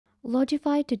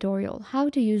Lodgify tutorial, how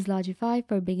to use Lodgify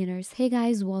for beginners. Hey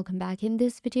guys, welcome back. In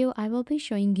this video I will be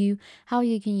showing you how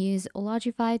you can use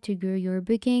Lodgify to grow your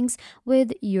bookings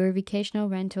with your vacational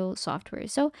rental software.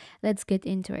 So let's get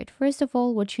into it. First of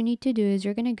all, what you need to do is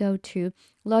you're going to go to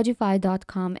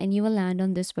lodgify.com and you will land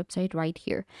on this website right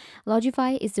here.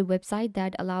 Lodgify is a website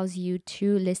that allows you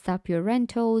to list up your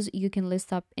rentals. You can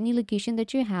list up any location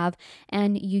that you have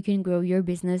and you can grow your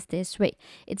business this way.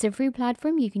 It's a free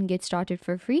platform. You can get started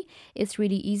for free. It's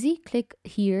really easy. Click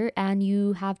here and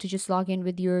you have to just log in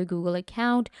with your Google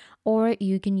account, or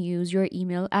you can use your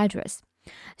email address.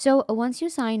 So once you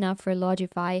sign up for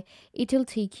Lodgify, it'll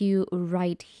take you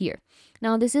right here.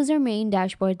 Now this is our main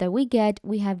dashboard that we get.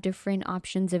 We have different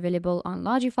options available on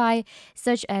Lodgify,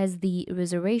 such as the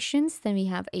reservations. Then we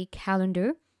have a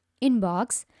calendar,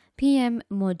 inbox, PM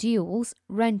modules,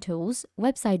 rentals,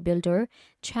 website builder,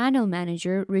 channel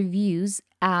manager, reviews,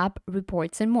 app,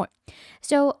 reports, and more.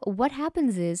 So what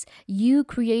happens is you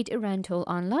create a rental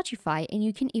on Lodgify and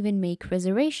you can even make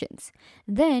reservations.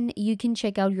 Then you can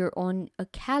check out your own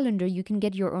calendar. You can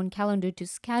get your own calendar to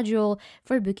schedule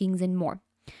for bookings and more.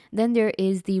 Then there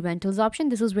is the rentals option.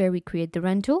 This is where we create the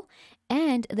rental.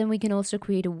 And then we can also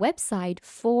create a website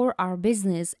for our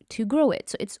business to grow it.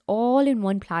 So it's all in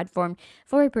one platform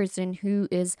for a person who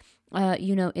is,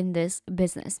 in this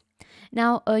business.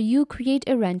 Now, you create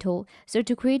a rental. So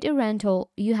to create a rental,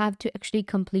 you have to actually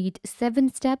complete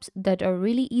 7 steps that are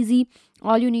really easy.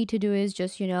 All you need to do is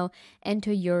just,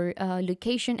 enter your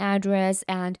location address.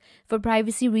 And for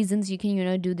privacy reasons, you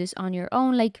can, do this on your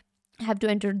own. Like, have to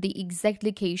enter the exact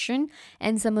location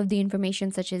and some of the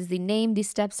information such as the name.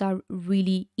 These steps are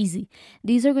really easy.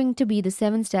 These are going to be the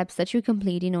 7 steps that you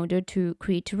complete in order to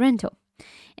create a rental.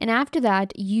 And after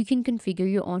that, you can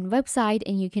configure your own website,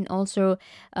 and you can also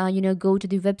go to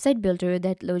the website builder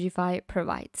that Lodgify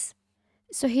provides.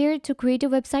 So here, to create a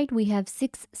website, we have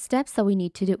 6 steps that we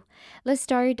need to do. Let's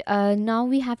start. Now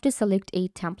we have to select a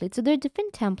template. So there are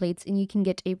different templates and you can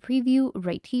get a preview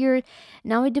right here.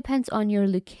 Now it depends on your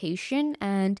location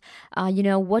and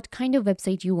what kind of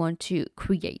website you want to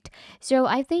create. So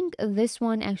I think this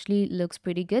one actually looks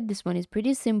pretty good. This one is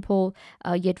pretty simple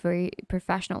yet very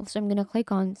professional. So I'm going to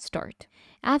click on start.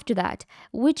 After that,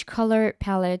 which color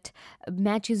palette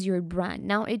matches your brand?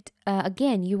 Now it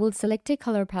again, you will select a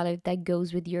color palette that goes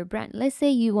with your brand. Let's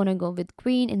say you want to go with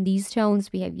green. In these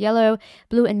tones we have yellow,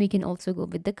 blue, and we can also go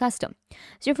with the custom.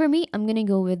 So for me, I'm gonna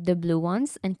go with the blue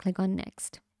ones and click on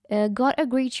next. Got a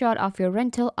great shot of your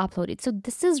rental, upload it. So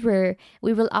this is where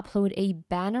we will upload a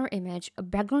banner image, a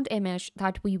background image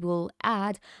that we will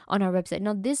add on our website.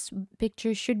 Now this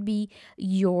picture should be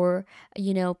your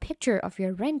picture of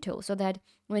your rental, so that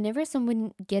whenever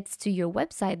someone gets to your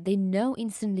website, they know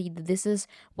instantly that this is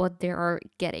what they are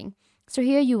getting. So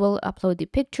here you will upload the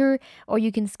picture, or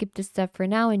you can skip this step for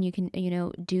now and you can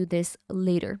do this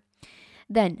later.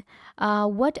 Then,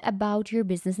 what about your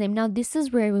business name? Now, this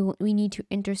is where we need to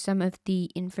enter some of the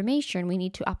information. We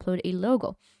need to upload a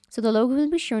logo. So the logo will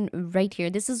be shown right here.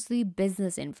 This is the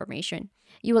business information.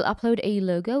 You will upload a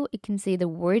logo. It can say the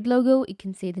word logo. It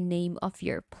can say the name of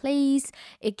your place.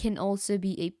 It can also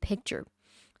be a picture.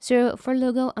 So for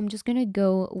logo, I'm just going to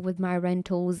go with my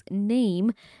rental's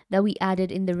name that we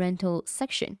added in the rental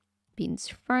section. Beans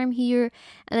Farm here,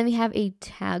 and then we have a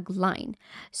tagline.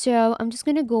 So I'm just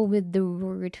gonna go with the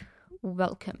word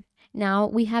welcome. Now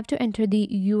we have to enter the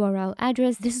URL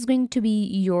address. This is going to be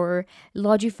your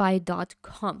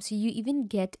lodgify.com. So you even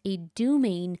get a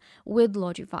domain with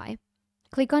Lodgify.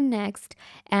 Click on next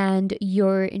and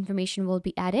your information will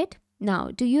be added.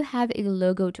 Now, do you have a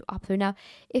logo to upload? Now,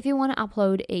 if you want to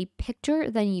upload a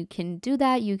picture, then you can do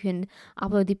that. You can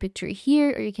upload the picture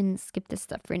here, or you can skip this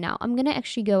stuff for now. I'm going to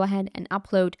actually go ahead and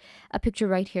upload a picture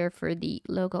right here for the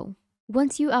logo.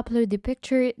 Once you upload the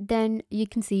picture, then you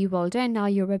can see, well done, now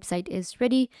your website is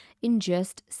ready in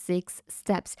just 6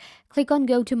 steps. Click on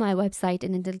go to my website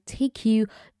and it'll take you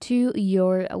to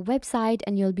your website,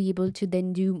 and you'll be able to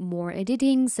then do more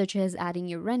editing, such as adding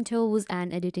your rentals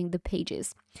and editing the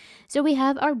pages. So we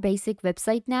have our basic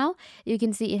website now. You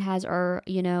can see it has our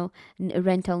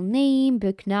rental name,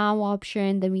 book now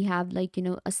option. Then we have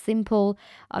a simple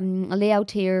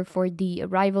layout here for the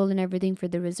arrival and everything for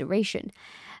the reservation.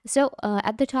 So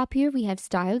at the top here, we have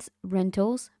styles,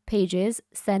 rentals, pages,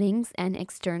 settings, and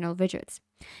external widgets.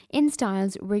 In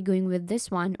styles, we're going with this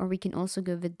one, or we can also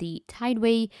go with the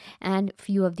Tideway and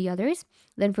few of the others.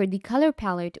 Then for the color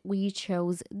palette, we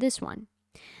chose this one.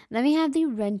 Then we have the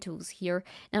rentals here.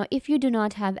 Now, if you do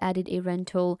not have added a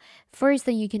rental first,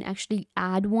 then you can actually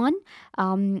add one.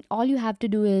 All you have to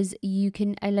do is you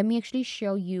can, let me actually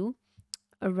show you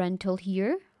a rental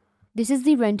here. This is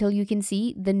the rental. You can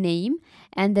see the name,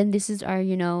 and then this is our,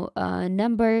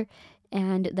 number,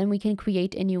 and then we can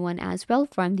create a new one as well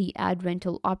from the add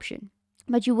rental option.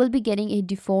 But you will be getting a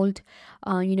default,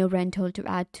 rental to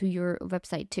add to your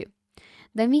website too.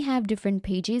 Then we have different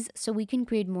pages, so we can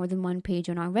create more than one page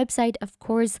on our website. Of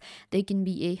course, they can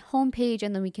be a home page,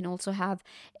 and then we can also have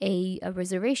a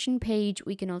reservation page.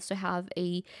 We can also have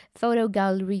a photo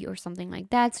gallery or something like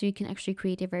that. So you can actually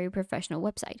create a very professional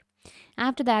website.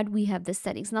 After that, we have the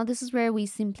settings. Now, this is where we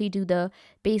simply do the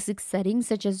basic settings,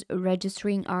 such as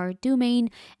registering our domain,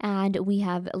 and we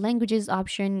have languages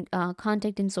option,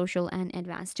 contact and social, and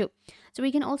advanced too. So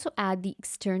we can also add the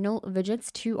external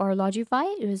widgets to our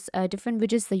Lodgify. There's different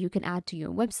widgets that you can add to your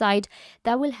website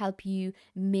that will help you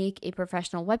make a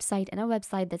professional website, and a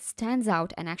website that stands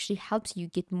out and actually helps you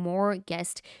get more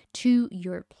guests to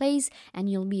your place, and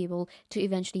you'll be able to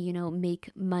eventually,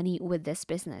 make money with this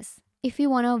business. If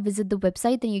you want to visit the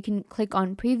website, then you can click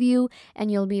on preview and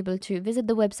you'll be able to visit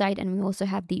the website, and we also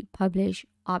have the publish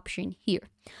option here.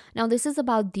 Now, this is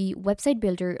about the website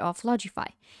builder of Lodgify.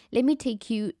 Let me take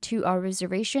you to our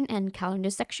reservation and calendar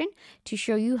section to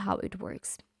show you how it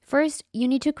works. First, you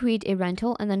need to create a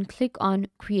rental and then click on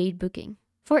create booking.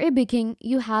 For a booking,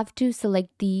 you have to select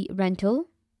the rental.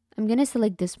 I'm going to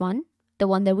select this one, the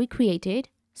one that we created.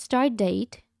 Start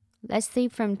date, let's say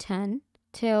from 10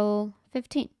 till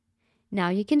 15. Now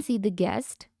you can see the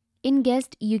guest. In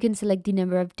guest, you can select the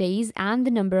number of days and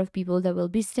the number of people that will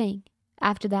be staying.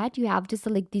 After that, you have to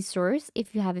select the source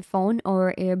if you have a phone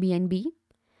or Airbnb.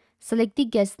 Select the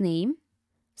guest name.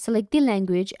 Select the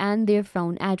language and their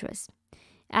phone address.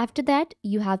 After that,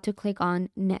 you have to click on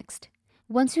next.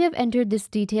 Once you have entered this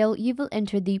detail, you will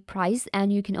enter the price,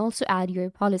 and you can also add your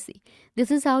policy.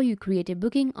 This is how you create a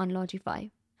booking on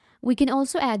Lodgify. We can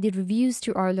also add the reviews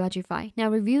to our Lodgify. Now,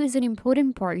 review is an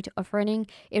important part of running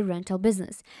a rental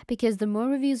business, because the more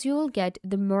reviews you will get,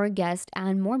 the more guests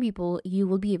and more people you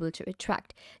will be able to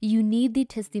attract. You need the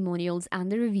testimonials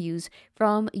and the reviews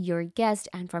from your guests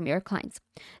and from your clients.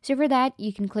 So for that,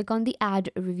 you can click on the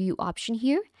add review option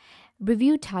here.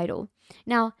 Review title.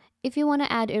 Now, if you want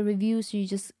to add a review, so you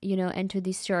just, enter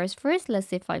the stars first. Let's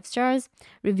say 5 stars,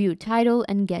 review title,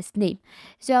 and guest name.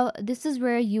 So this is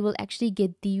where you will actually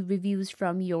get the reviews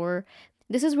from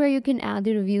this is where you can add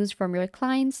the reviews from your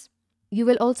clients. You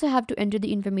will also have to enter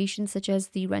the information such as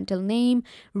the rental name,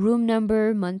 room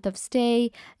number, month of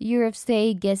stay, year of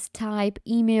stay, guest type,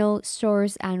 email,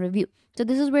 source, and review. So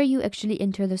this is where you actually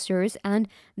enter the source and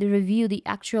the review, the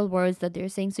actual words that they're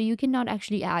saying. So you cannot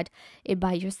actually add it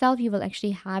by yourself. You will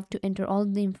actually have to enter all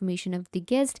the information of the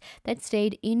guest that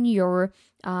stayed in your,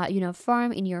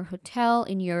 farm, in your hotel,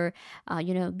 in your,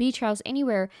 beach house,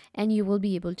 anywhere, and you will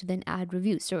be able to then add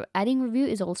reviews. So adding review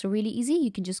is also really easy.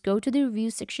 You can just go to the review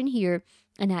section here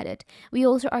and add it. We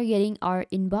also are getting our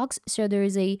inbox. So there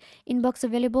is a inbox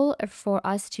available for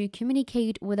us to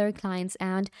communicate with our clients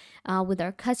and with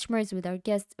our customers, with our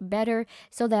guests better,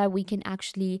 so that we can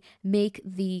actually make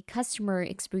the customer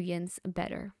experience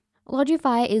better.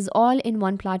 Lodgify is all in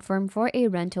one platform for a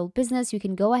rental business. You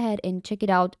can go ahead and check it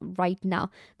out right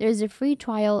now. There is a free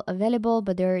trial available,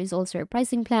 but there is also a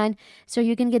pricing plan. So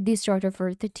you can get the starter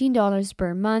for $13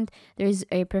 per month. There is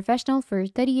a professional for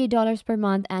 $38 per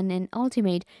month, and an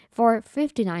ultimate for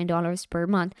 $59 per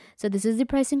month. So this is the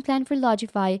pricing plan for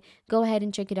Lodgify. Go ahead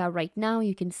and check it out right now.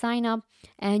 You can sign up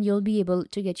and you'll be able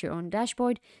to get your own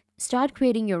dashboard, start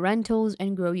creating your rentals,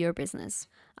 and grow your business.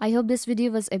 I hope this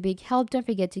video was a big help. Don't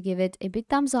forget to give it a big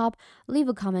thumbs up, leave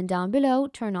a comment down below,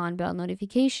 turn on bell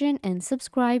notification, and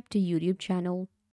subscribe to YouTube channel.